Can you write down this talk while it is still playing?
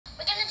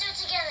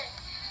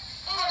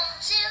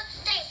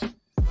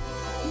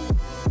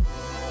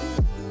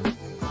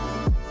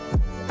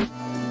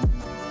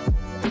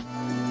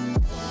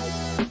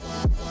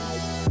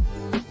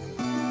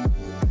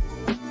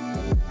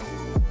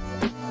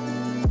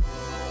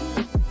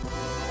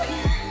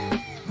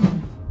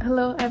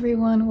Hello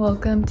everyone,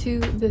 welcome to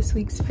this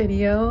week's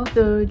video.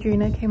 So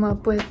Drina came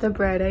up with the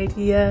bright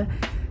idea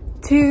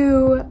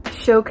to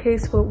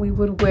showcase what we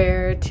would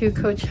wear to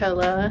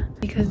Coachella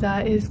because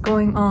that is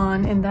going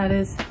on and that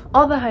is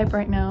all the hype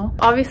right now.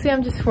 Obviously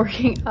I'm just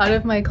working out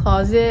of my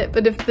closet,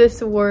 but if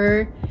this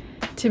were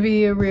to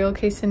be a real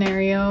case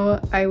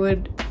scenario, I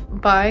would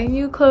buy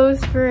new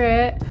clothes for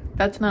it.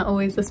 That's not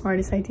always the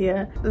smartest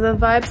idea. The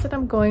vibes that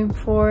I'm going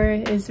for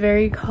is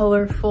very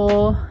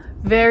colorful,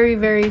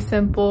 very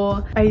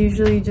simple. I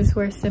usually just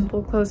wear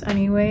simple clothes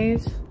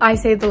anyways. I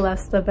say the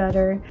less the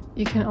better.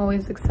 You can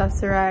always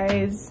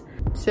accessorize.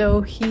 So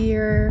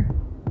here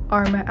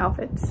are my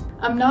outfits.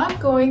 I'm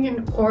not going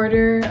in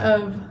order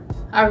of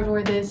I would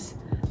wear this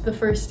the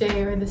first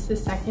day or this the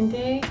second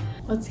day.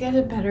 Let's get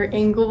a better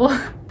angle.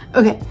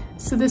 Okay,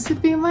 so this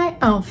would be my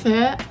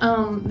outfit.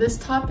 This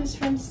top is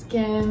from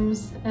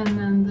Skims and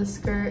then the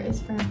skirt is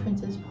from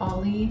Princess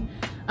Polly.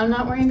 I'm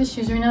not wearing the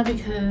shoes right now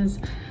because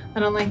I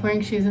don't like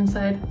wearing shoes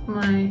inside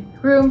my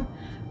room,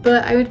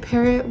 but I would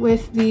pair it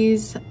with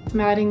these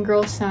Madden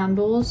Girl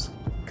sandals.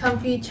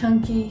 Comfy,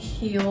 chunky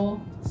heel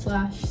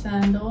slash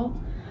sandal.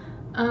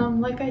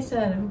 Like I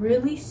said,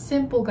 really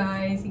simple,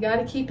 guys. You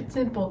gotta keep it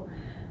simple.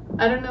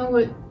 I don't know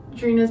what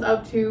Drina's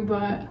up to,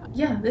 but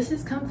yeah, this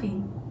is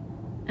comfy.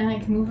 And I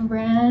can move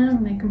around,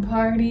 and I can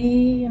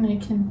party, and I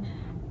can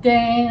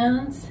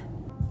dance.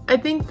 I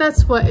think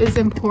that's what is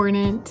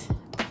important.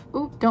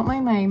 Ooh, don't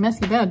mind my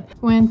messy bed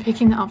when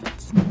picking the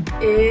outfits.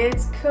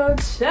 It's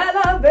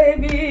Coachella,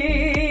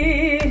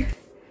 baby!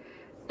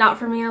 Not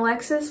for me and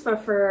Alexis,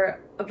 but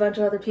for a bunch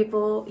of other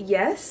people,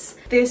 yes.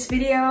 This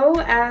video,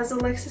 as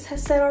Alexis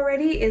has said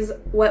already, is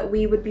what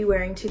we would be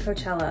wearing to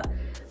Coachella.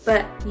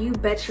 But you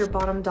bet your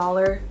bottom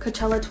dollar,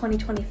 Coachella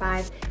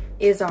 2025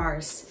 is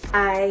ours.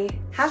 I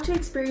have to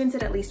experience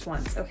it at least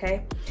once,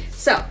 okay?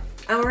 So,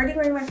 I'm already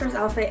wearing my first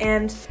outfit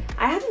and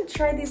I haven't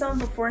tried these on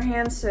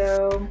beforehand,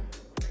 so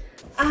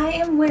I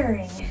am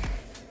wearing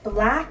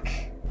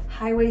black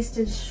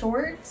high-waisted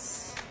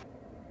shorts.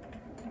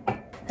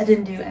 I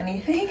didn't do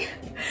anything.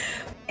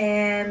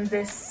 And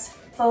this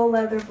faux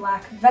leather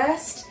black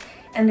vest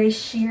and a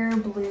sheer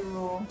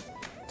blue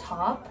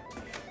top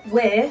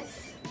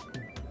with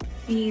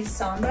these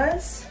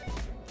sambas.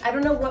 I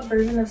don't know what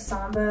version of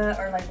samba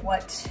or like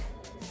what,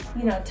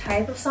 you know,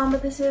 type of samba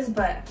this is,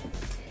 but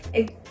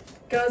it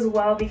goes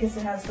well because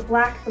it has the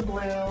black, the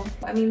blue.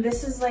 I mean,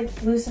 this is like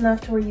loose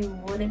enough to where you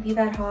wouldn't be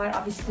that hot.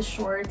 Obviously the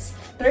shorts.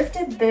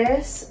 Thrifted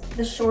this,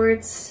 the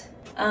shorts,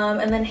 and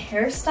then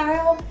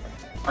hairstyle.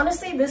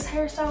 Honestly, this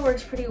hairstyle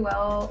works pretty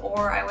well,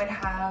 or I would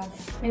have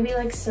maybe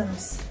like some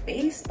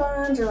space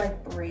buns or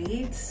like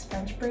braids,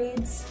 French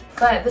braids.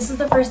 But this is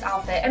the first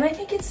outfit and I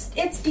think it's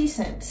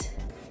decent.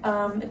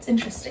 It's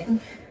interesting.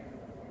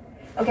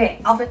 Okay,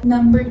 outfit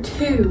number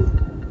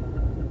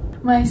 2.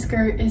 My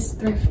skirt is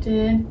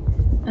thrifted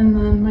and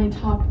then my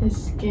top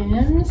is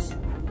Skims.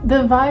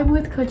 The vibe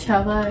with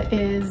Coachella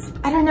is,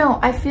 I don't know,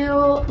 I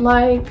feel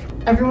like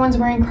everyone's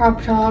wearing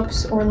crop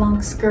tops or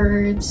long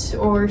skirts,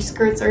 or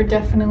skirts are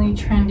definitely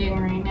trending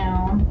right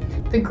now.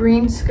 The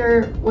green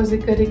skirt was a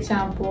good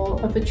example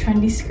of a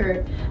trendy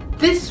skirt.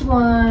 This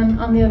one,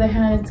 on the other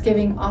hand, it's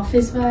giving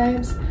office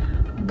vibes,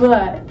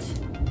 but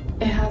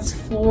it has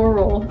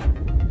floral.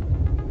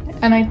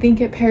 And I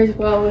think it pairs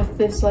well with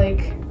this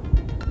like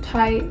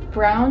tight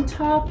brown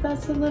top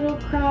that's a little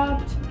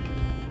cropped.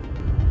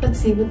 Let's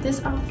see, with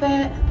this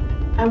outfit,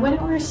 I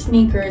wouldn't wear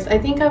sneakers. I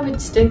think I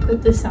would stick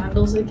with the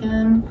sandals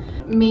again.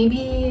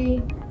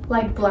 Maybe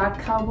like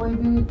black cowboy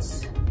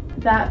boots,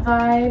 that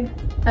vibe.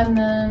 And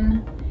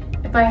then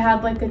if I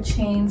had like a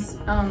chain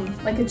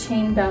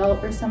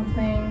belt or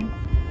something,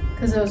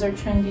 because those are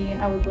trendy,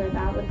 I would wear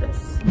that with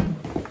this.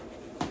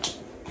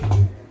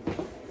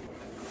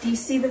 Do you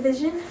see the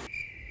vision?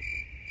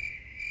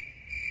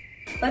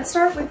 Let's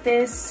start with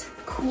this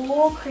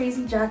cool,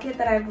 crazy jacket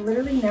that I've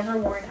literally never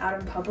worn out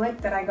in public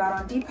that I got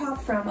on Depop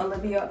from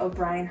Olivia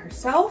O'Brien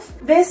herself.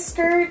 This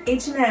skirt,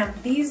 H&M.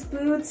 These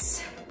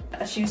boots,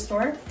 a shoe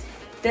store.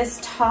 This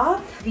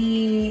top,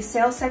 the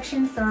sales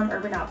section from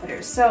Urban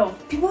Outfitters. So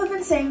people have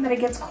been saying that it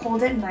gets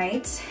cold at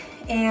night,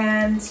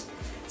 and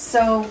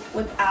so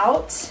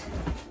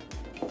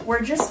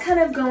we're just kind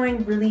of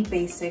going really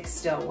basic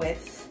still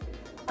with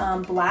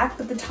black,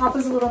 but the top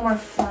is a little more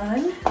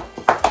fun.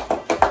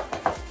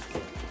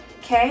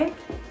 Okay,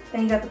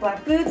 then you got the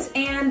black boots,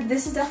 and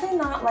this is definitely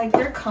not like,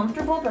 they're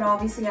comfortable, but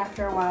obviously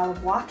after a while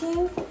of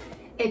walking,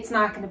 it's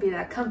not gonna be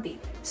that comfy.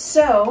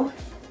 So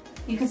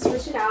you can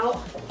switch it out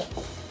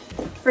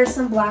for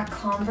some black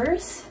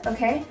Converse,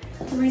 okay?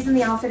 The reason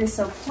the outfit is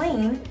so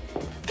plain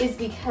is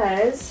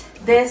because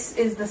this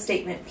is the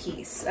statement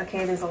piece,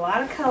 okay? There's a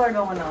lot of color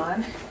going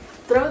on.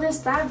 Throw this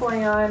bad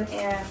boy on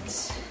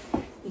and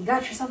you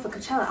got yourself a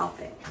Coachella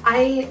outfit.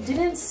 I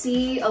didn't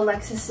see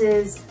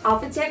Alexis's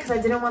outfits yet because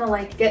I didn't want to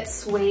like get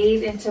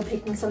swayed into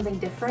picking something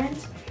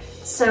different.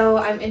 So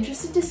I'm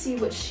interested to see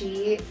what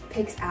she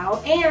picks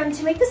out. And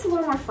to make this a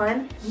little more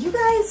fun, you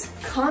guys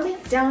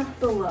comment down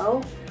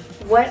below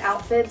what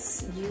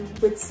outfits you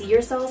would see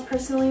yourselves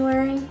personally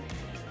wearing.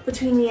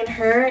 between me and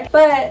her.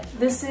 But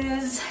this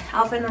is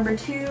outfit number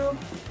 2.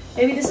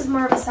 Maybe this is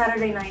more of a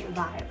Saturday night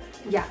vibe.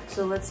 Yeah,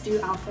 so let's do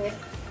outfit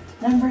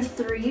number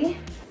 3.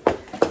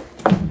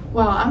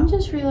 Wow, I'm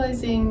just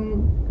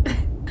realizing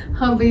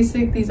how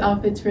basic these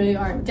outfits really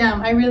are.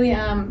 Damn, I really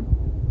am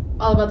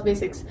all about the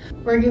basics.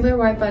 Regular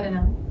white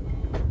button-up,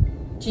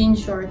 jean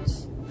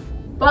shorts.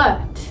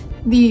 But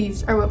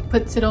these are what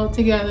puts it all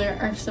together,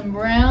 are some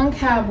brown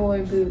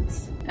cowboy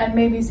boots. And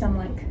maybe some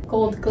like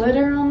gold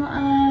glitter on the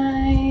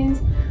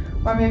eyes.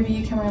 Or maybe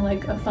you can wear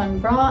like a fun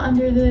bra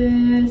under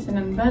this and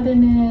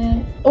unbutton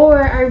it.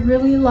 Or I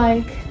really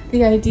like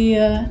the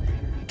idea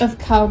of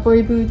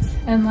cowboy boots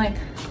and like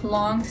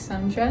long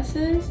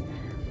sundresses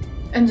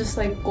and just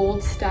like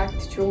gold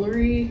stacked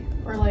jewelry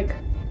or like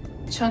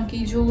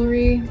chunky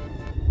jewelry.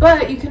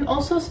 But you can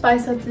also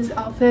spice up this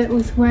outfit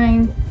with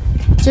wearing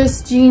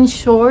just jean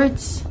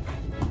shorts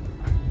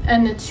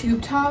and a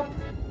tube top.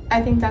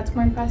 I think that's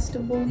more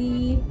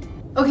festival-y.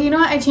 Okay, you know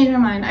what? I changed my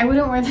mind. I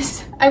wouldn't wear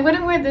this. I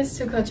wouldn't wear this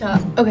to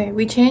Coachella. Okay,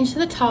 we changed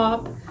the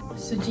top.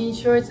 So jean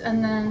shorts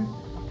and then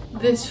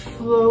this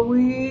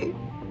flowy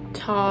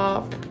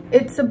top.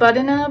 It's a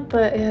button up,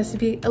 but it has to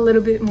be a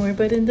little bit more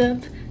buttoned up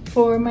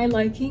for my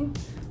liking.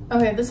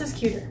 Okay, this is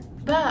cuter.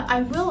 But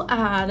I will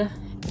add,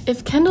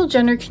 if Kendall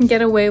Jenner can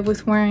get away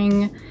with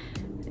wearing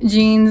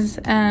jeans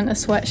and a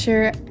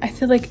sweatshirt, I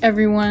feel like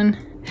everyone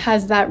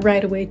has that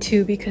right away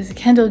too, because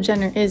Kendall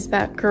Jenner is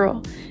that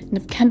girl. And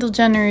if Kendall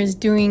Jenner is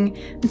doing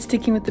and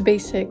sticking with the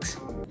basics,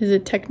 is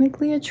it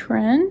technically a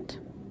trend?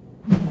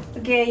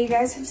 Okay, you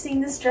guys have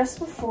seen this dress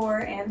before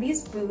and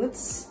these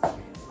boots.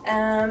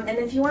 And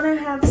if you want to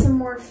have some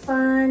more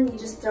fun, you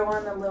just throw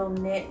on a little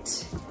knit.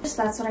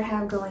 So that's what I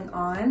have going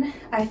on.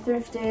 I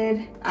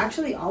thrifted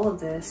actually all of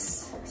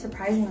this,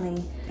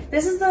 surprisingly.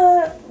 This is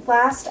the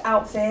last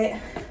outfit.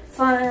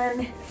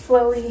 Fun,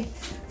 flowy,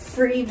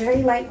 free,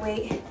 very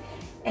lightweight.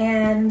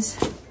 And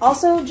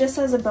also, just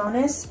as a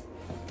bonus,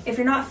 if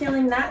you're not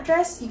feeling that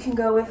dress, you can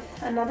go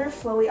with another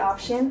flowy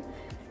option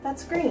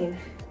that's green.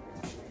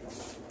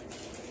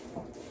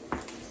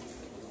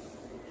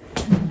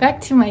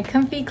 Back to my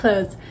comfy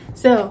clothes.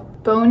 So,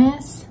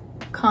 bonus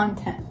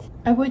content.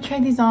 I would try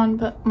these on,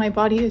 but my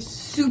body is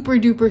super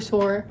duper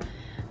sore.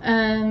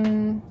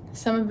 And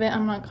some of it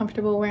I'm not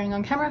comfortable wearing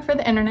on camera for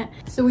the internet.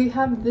 So we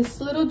have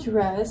this little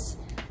dress.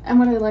 And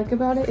what I like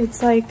about it,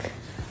 it's like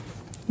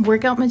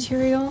workout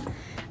material.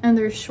 And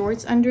there's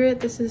shorts under it.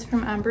 This is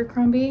from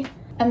Abercrombie.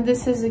 And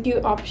this is a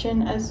cute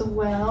option as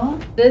well.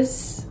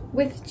 This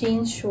with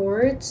jean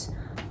shorts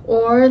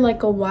or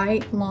like a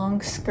white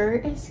long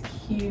skirt is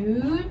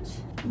cute.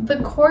 The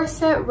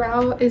corset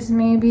route is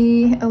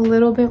maybe a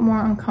little bit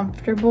more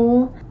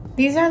uncomfortable.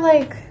 These are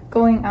like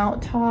going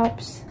out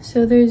tops.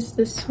 So there's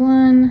this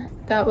one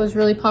that was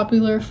really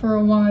popular for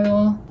a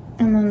while.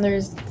 And then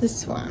there's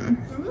this one.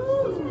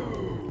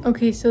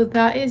 Okay, so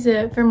that is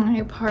it for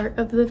my part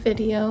of the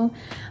video.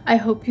 I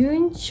hope you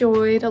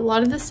enjoyed. A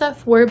lot of the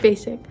stuff were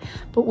basic,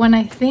 but when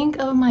I think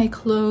of my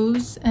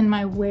clothes and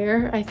my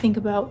wear, I think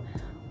about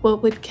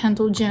what would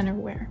Kendall Jenner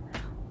wear?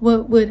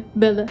 What would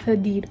Bella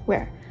Hadid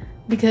wear?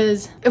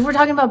 Because if we're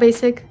talking about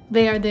basic,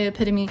 they are the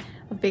epitome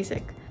of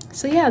basic.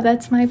 So yeah,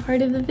 that's my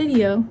part of the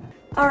video.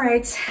 All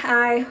right,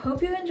 I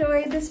hope you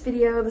enjoyed this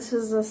video. This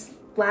was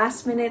a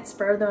last minute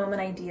spur of the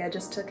moment idea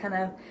just to kind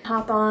of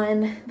hop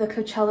on the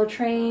Coachella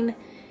train.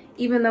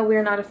 Even though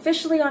we're not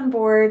officially on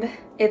board,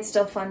 it's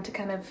still fun to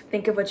kind of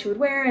think of what you would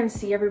wear and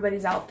see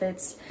everybody's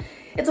outfits.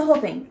 It's a whole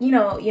thing, you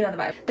know the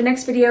vibe. The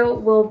next video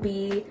will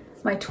be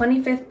my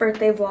 25th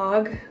birthday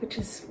vlog, which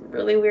is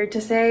really weird to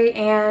say,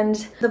 and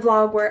the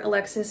vlog where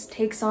Alexis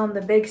takes on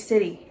the big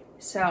city.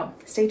 So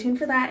stay tuned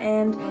for that,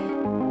 and